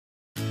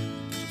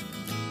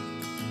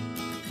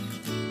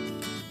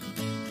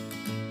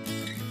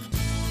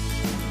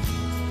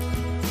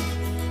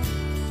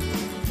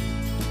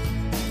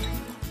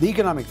The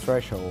economic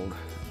threshold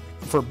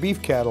for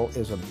beef cattle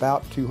is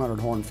about 200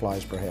 horn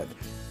flies per head.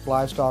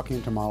 Livestock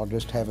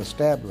entomologists have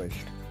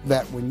established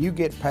that when you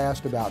get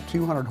past about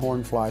 200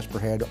 horn flies per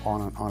head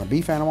on a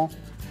beef animal,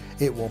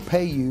 it will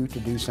pay you to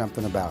do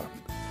something about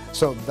them.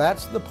 So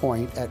that's the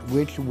point at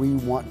which we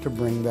want to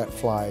bring that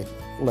fly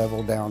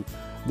level down.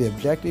 The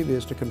objective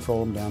is to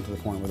control them down to the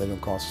point where they don't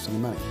cost us any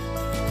money.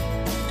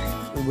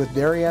 With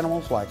dairy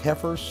animals like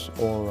heifers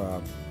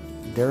or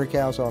dairy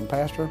cows on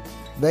pasture,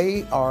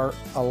 they are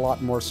a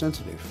lot more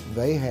sensitive.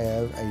 They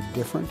have a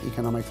different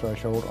economic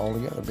threshold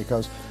altogether,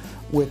 because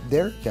with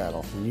dairy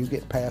cattle, when you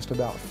get past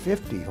about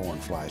 50 horn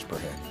flies per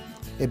head,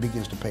 it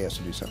begins to pay us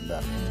to do something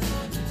about it.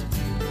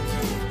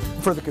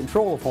 For the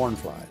control of horn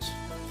flies,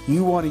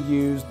 you want to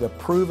use the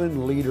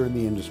proven leader in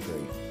the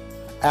industry,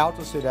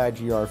 Alticid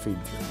IGR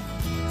feed-through.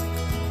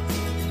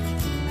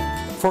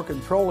 For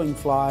controlling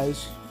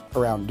flies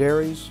around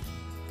dairies,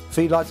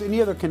 feedlots,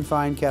 any other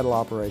confined cattle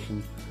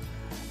operation,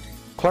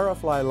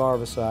 Clarifly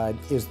larvicide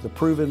is the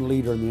proven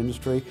leader in the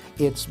industry.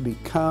 It's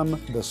become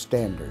the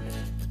standard.